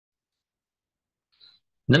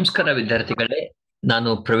ನಮಸ್ಕಾರ ವಿದ್ಯಾರ್ಥಿಗಳೇ, ನಾನು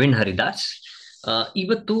ಪ್ರವೀಣ್ ಹರಿದಾಸ್.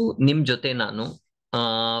 ಇವತ್ತು ನಿಮ್ ಜೊತೆ ನಾನು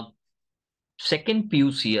second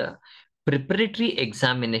PUCಯ preparatory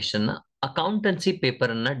examination accountancy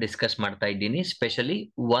paper ಅನ್ನ ಡಿಸ್ಕಸ್ ಮಾಡ್ತಾ ಇದ್ದೀನಿ. ಸ್ಪೆಷಲಿ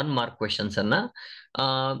 1 ಮಾರ್ಕ್ ಕ್ವೆಶನ್ಸ್ ಅನ್ನ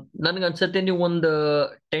ನನ್ಗನ್ಸುತ್ತೆ ನೀವು ಒಂದು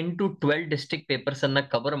 10 to 12 ಡಿಸ್ಟ್ರಿಕ್ಟ್ ಪೇಪರ್ಸ್ ಅನ್ನ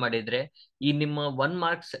ಕವರ್ ಮಾಡಿದ್ರೆ ಈ ನಿಮ್ಮ 1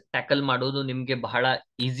 ಮಾರ್ಕ್ಸ್ ಟ್ಯಾಕಲ್ ಮಾಡೋದು ನಿಮ್ಗೆ ಬಹಳ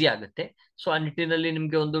ಈಸಿ ಆಗುತ್ತೆ. ಸೊ ಆ ನಿಟ್ಟಿನಲ್ಲಿ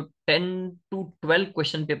ನಿಮ್ಗೆ ಒಂದು 10 to 12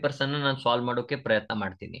 ಕ್ವೆಶನ್ ಪೇಪರ್ಸ್ ಅನ್ನ ನಾನು ಸಾಲ್ವ್ ಮಾಡೋಕೆ ಪ್ರಯತ್ನ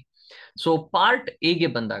ಮಾಡ್ತೀನಿ. ಸೊ ಪಾರ್ಟ್ ಎ ಗೆ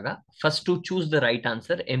ಬಂದಾಗ first to choose the right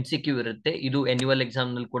answer MCQ ಇರುತ್ತೆ. ಇದು ಆನ್ಯುವಲ್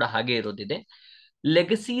ಎಕ್ಸಾಮ್ ನಲ್ಲಿ ಕೂಡ ಹಾಗೆ ಇರೋದಿದೆ.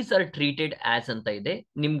 ಲೆಗಸೀಸ್ ಆರ್ ಟ್ರೀಟೆಡ್ ಆಸ್ ಅಂತ ಇದೆ.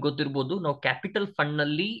 ನಿಮ್ಗೆ ಗೊತ್ತಿರ್ಬೋದು, ನಾವು ಕ್ಯಾಪಿಟಲ್ ಫಂಡ್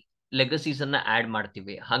ನಲ್ಲಿ ಲೆಗಸೀಸ್ ಅನ್ನ ಆಡ್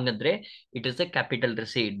ಮಾಡ್ತೀವಿ. ಹಾಗಂದ್ರೆ it is A capital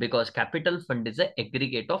receipt because capital fund is A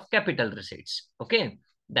aggregate of capital receipts. Okay,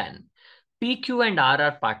 then PQ and R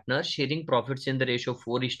are partners sharing profits in the ratio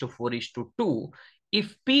 4:4:2. If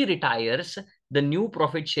P retires, the new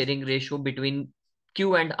profit sharing ratio between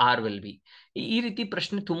Q and R will be. ಈ ರೀತಿ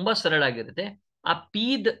ಪ್ರಶ್ನೆ ತುಂಬಾ ಸರಳ ಆಗಿರುತ್ತೆ. ಆ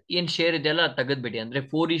ಪಿದ್ ಏನ್ share ಇದೆಯಲ್ಲ ತೆಗೆದ್ಬಿಡಿ. ಅಂದ್ರೆ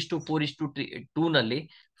 4:4:2 ನಲ್ಲಿ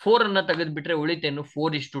 4 ಅನ್ನ ತೆಗೆದ್ಬಿಟ್ರೆ ಉಳಿತೇನು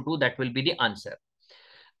 4:2. That will be the answer.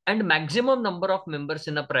 And maximum number of members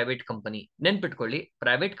in a private company. ನೆನ್ಪಿಟ್ಕೊಳ್ಳಿ,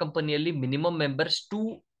 ಪ್ರೈವೇಟ್ ಕಂಪನಿಯಲ್ಲಿ ಮಿನಿಮಮ್ ಮೆಂಬರ್ಸ್ 2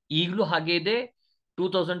 ಈಗಲೂ ಹಾಗೆ ಇದೆ,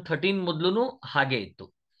 2013 ಮೊದಲು ಹಾಗೆ ಇತ್ತು.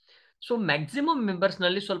 ಸೊ ಮ್ಯಾಕ್ಸಿಮಮ್ ಮೆಂಬರ್ಸ್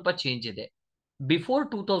ನಲ್ಲಿ ಸ್ವಲ್ಪ ಚೇಂಜ್ ಇದೆ. ಬಿಫೋರ್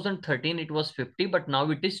 2013 ಇಟ್ ವಾಸ್ 50, ಬಟ್ ನಾವ್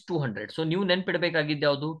ಇಟ್ ಇಸ್ 200. ಸೊ ನೀವು ನೆನ್ಪಿಡಬೇಕಾಗಿದ್ದು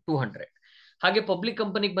ಯಾವುದು 200. ಹಾಗೆ ಪಬ್ಲಿಕ್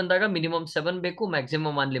ಕಂಪನಿಗೆ ಬಂದಾಗ ಮಿನಿಮಮ್ 7 ಬೇಕು,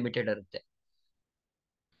 ಮ್ಯಾಕ್ಸಿಮಮ್ ಅನ್ಲಿಮಿಟೆಡ್ ಇರುತ್ತೆ.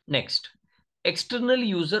 Next, external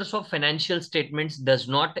users of financial statements does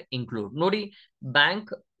not include. ನೋಡಿ,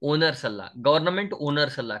 ಬ್ಯಾಂಕ್ ಓನರ್ಸ್ ಅಲ್ಲ, ಗವರ್ನಮೆಂಟ್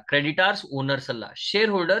ಓನರ್ಸ್ ಅಲ್ಲ, ಕ್ರೆಡಿಟಾರ್ಸ್ ಓನರ್ಸ್ ಅಲ್ಲ,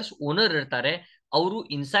 ಶೇರ್ ಹೋಲ್ಡರ್ಸ್ ಓನರ್ ಇರ್ತಾರೆ, ಅವರು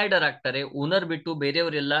ಇನ್ಸೈಡರ್ ಆಗ್ತಾರೆ. ಓನರ್ ಬಿಟ್ಟು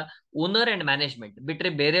ಬೇರೆಯವರೆಲ್ಲ, ಓನರ್ ಅಂಡ್ ಮ್ಯಾನೇಜ್ಮೆಂಟ್ ಬಿಟ್ರೆ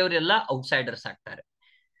ಬೇರೆಯವರೆಲ್ಲ ಔಟ್ಸೈಡರ್ಸ್ ಆಗ್ತಾರೆ.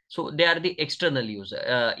 So they are the external user.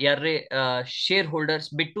 ಯಾರೇ ಶೇರ್ ಹೋಲ್ಡರ್ಸ್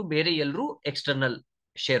ಬಿಟ್ಟು ಬೇರೆ ಎಲ್ಲರೂ external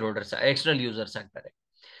share holders, external users ಆಗ್ತಾರೆ.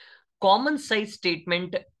 ಕಾಮನ್ ಸೈಜ್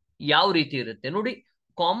ಸ್ಟೇಟ್ಮೆಂಟ್ ಯಾವ ರೀತಿ ಇರುತ್ತೆ ನೋಡಿ.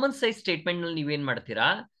 ಕಾಮನ್ ಸೈಜ್ ಸ್ಟೇಟ್ಮೆಂಟ್ ನಲ್ಲಿ ನೀವೇನ್ ಮಾಡ್ತೀರಾ,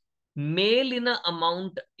 ಮೇಲಿನ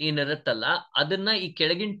ಅಮೌಂಟ್ ಏನಿರುತ್ತಲ್ಲ ಅದನ್ನ ಈ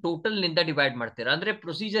ಕೆಳಗಿನ ಟೋಟಲ್ ನಿಂದ ಡಿವೈಡ್ ಮಾಡ್ತೀರಾ. ಅಂದ್ರೆ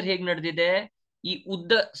ಪ್ರೊಸೀಜರ್ ಹೇಗ್ ನಡೆದಿದೆ, ಈ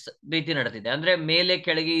ಉದ್ದ ರೀತಿ ನಡೆದಿದೆ, ಅಂದ್ರೆ ಮೇಲೆ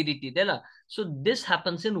ಕೆಳಗೆ ಈ ರೀತಿ ಇದೆ ಅಲ್ಲ. So this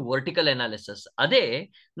happens in vertical analysis. ಅದೇ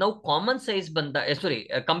ನಾವು ಕಾಮನ್ ಸೈಜ್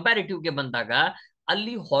ಕಂಪ್ಯಾರಿಟಿವ್ ಗೆ ಬಂದಾಗ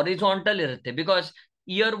ಅಲ್ಲಿ ಹಾರಿಜಾಂಟಲ್ ಇರುತ್ತೆ. ಬಿಕಾಸ್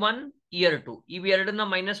ಇಯರ್ 1 ಇಯರ್ 2 ಇವೆರಡನ್ನ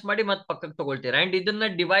ಮೈನಸ್ ಮಾಡಿ ಮತ್ತೆ ಪಕ್ಕಕ್ಕೆ ತಗೊಳ್ತೀರಾ. ಅಂಡ್ ಇದನ್ನ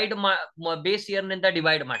ಡಿವೈಡ್ ಬೇಸ್ ಇಯರ್ ನಿಂದ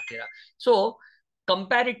ಡಿವೈಡ್ ಮಾಡ್ತೀರಾ. ಸೊ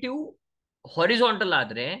ಕಂಪ್ಯಾರಿಟಿವ್ ಹಾರಿಜಾಂಟಲ್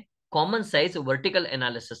ಆದ್ರೆ ಕಾಮನ್ ಸೈಜ್ ವರ್ಟಿಕಲ್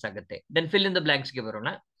ಅನಾಲಿಸಿಸ್ ಆಗುತ್ತೆ. Then fill in the blanks ಗೆ ಬರೋಣ.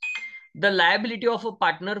 The liability of a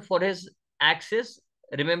partner for his access,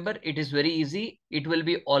 remember it is very easy, it will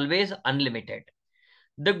be always unlimited.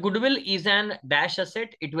 The goodwill is an dash asset,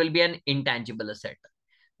 it will be an intangible asset.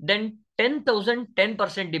 Then 10,000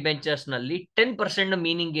 10% debentures nalli 10%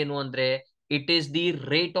 meaning enu andre it is the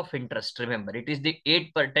rate of interest. Remember, it is the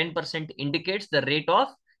 10% indicates the rate of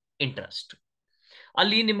interest.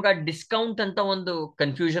 ಅಲ್ಲಿ ನಿಮ್ಗೆ discount ಅಂತ ಒಂದು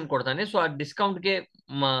confusion ಕೊಡ್ತಾನೆ. So ಆ ಡಿಸ್ಕೌಂಟ್ಗೆ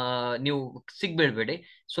ನೀವು ಸಿಗ್ಬಿಡ್ಬೇಡಿ.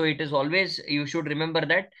 So it is always you should remember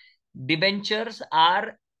that debentures are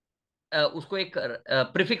उसको एक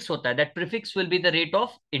prefix होता है, that prefix will be the rate of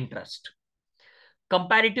interest.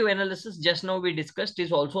 Comparative analysis, just now we discussed,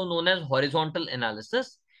 is also known as horizontal analysis.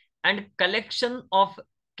 And collection of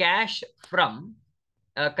cash from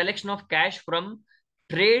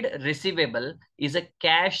trade receivable is a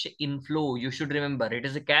cash inflow. You should remember it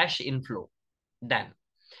is a cash inflow. Then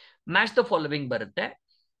match the following ಬರುತ್ತೆ.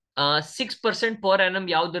 6% per annum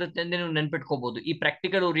ಯಾವ್ದಿರುತ್ತೆ ಅಂದ್ರೆ ನೀವು ನೆನ್ಪಿಟ್ಕೋಬಹುದು. ಈ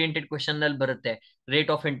practical oriented question ನಲ್ಲಿ ಬರುತ್ತೆ. Rate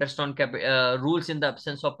of interest on rules in the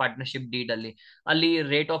absence of partnership deed ಅಲ್ಲಿ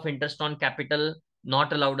rate of interest on capital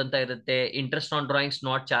not allowed ಅಂತ ಇರುತ್ತೆ, interest on drawings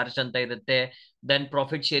not charge ಅಂತ ಇರುತ್ತೆ, ದೆನ್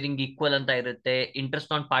ಪ್ರಾಫಿಟ್ ಶೇರಿಂಗ್ ಈಕ್ವಲ್ ಅಂತ ಇರುತ್ತೆ,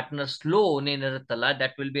 interest on partners loan ಏನಿರುತ್ತಲ್ಲ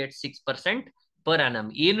that will be at 6% per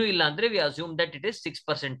annum. ಏನು ಇಲ್ಲ ಅಂದ್ರೆ V assume that it is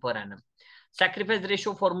 6% per annum. Sacrifice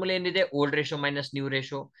ratio formula ಏನಿದೆ, old ratio minus new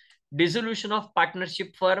ratio. Dissolution of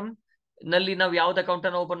partnership firm ನಲ್ಲಿ ನಾವು ಯಾವ್ದು account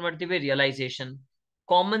ಅನ್ನು ಓಪನ್ ಮಾಡ್ತೀವಿ, realisation.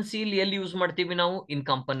 Common seal ಎಲ್ಲಿ ಯೂಸ್ ಮಾಡ್ತೀವಿ ನಾವು, ಇನ್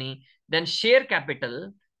company. Then share capital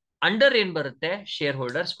under ಏನ್ ಬರುತ್ತೆ, share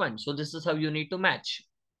holders fund. So this is how you need to match.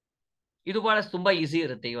 ಇದು ಬಹಳ ತುಂಬಾ ಈಸಿ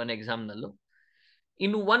ಇರುತ್ತೆ ಇವನ್ ಎಕ್ಸಾಮ್ ನಲ್ಲೂ.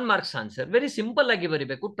 ಇನ್ನು 1 ಮಾರ್ಕ್ಸ್ ಆನ್ಸರ್ ವೆರಿ ಸಿಂಪಲ್ ಆಗಿ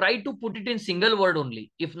ಬರೀಬೇಕು. Try to put it in single word only,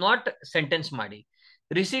 if not sentence ಮಾಡಿ.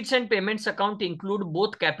 Receipts and payments account include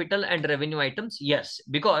both capital and revenue items. Yes,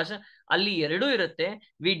 because ಅಲ್ಲಿ ಎರಡು ಇರುತ್ತೆ.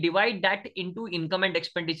 We divide that into income and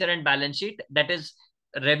expenditure and balance sheet, that is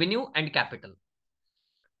revenue and capital.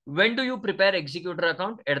 When do you prepare executor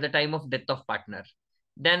account? At the time of death of partner.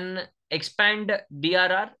 Then expand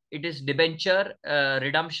DRR, it is debenture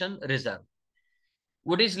redemption reserve.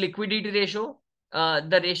 What is liquidity ratio?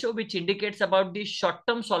 The ratio which indicates about the short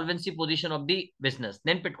term solvency position of the business.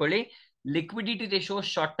 ನೆನ್ಪಿಟ್ಕೊಳ್ಳಿ, liquidity ratio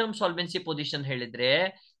short term solvency position ಹೇಳಿದ್ರೆ,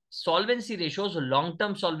 solvency ratios long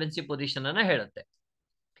term solvency position ಅನ್ನ ಹೇಳುತ್ತೆ.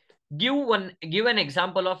 Give an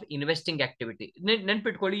example of investing activity.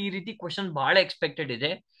 ನೆನ್ಪಿಟ್ಕೊಳ್ಳಿ, ಈ ರೀತಿ question ಬಹಳ expected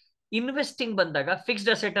ಇದೆ. Investing ಬಂದಾಗ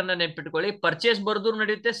ಫಿಕ್ಸ್ಡ್ ಅಸೆಟ್ ಅನ್ನ ನೆನ್ಪಿಟ್ಕೊಳ್ಳಿ, ಪರ್ಚೇಸ್ ಬರ್ದೂರು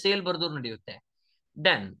ನಡೆಯುತ್ತೆ, ಸೇಲ್ ಬರ್ದೂರು ನಡೆಯುತ್ತೆ.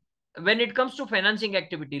 Then when it comes to financing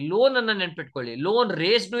activity, loan ಅನ್ನ ನೆನ್ಪಿಟ್ಕೊಳ್ಳಿ, ಲೋನ್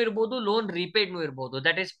ರೇಸ್ನು ಇರಬಹುದು, ಲೋನ್ ರೀಪೇಡ್ನು ಇರಬಹುದು.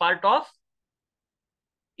 That is part of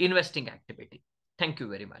investing activity. Thank you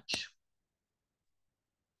very much.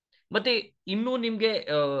 ಮತ್ತೆ ಇನ್ನೂ ನಿಮ್ಗೆ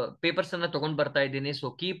ಪೇಪರ್ಸ್ ಅನ್ನ ತಗೊಂಡ್ ಬರ್ತಾ ಇದ್ದೀನಿ. So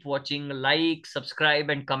keep watching, like,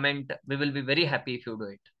 subscribe and comment. We will be very happy if you do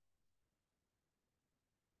it.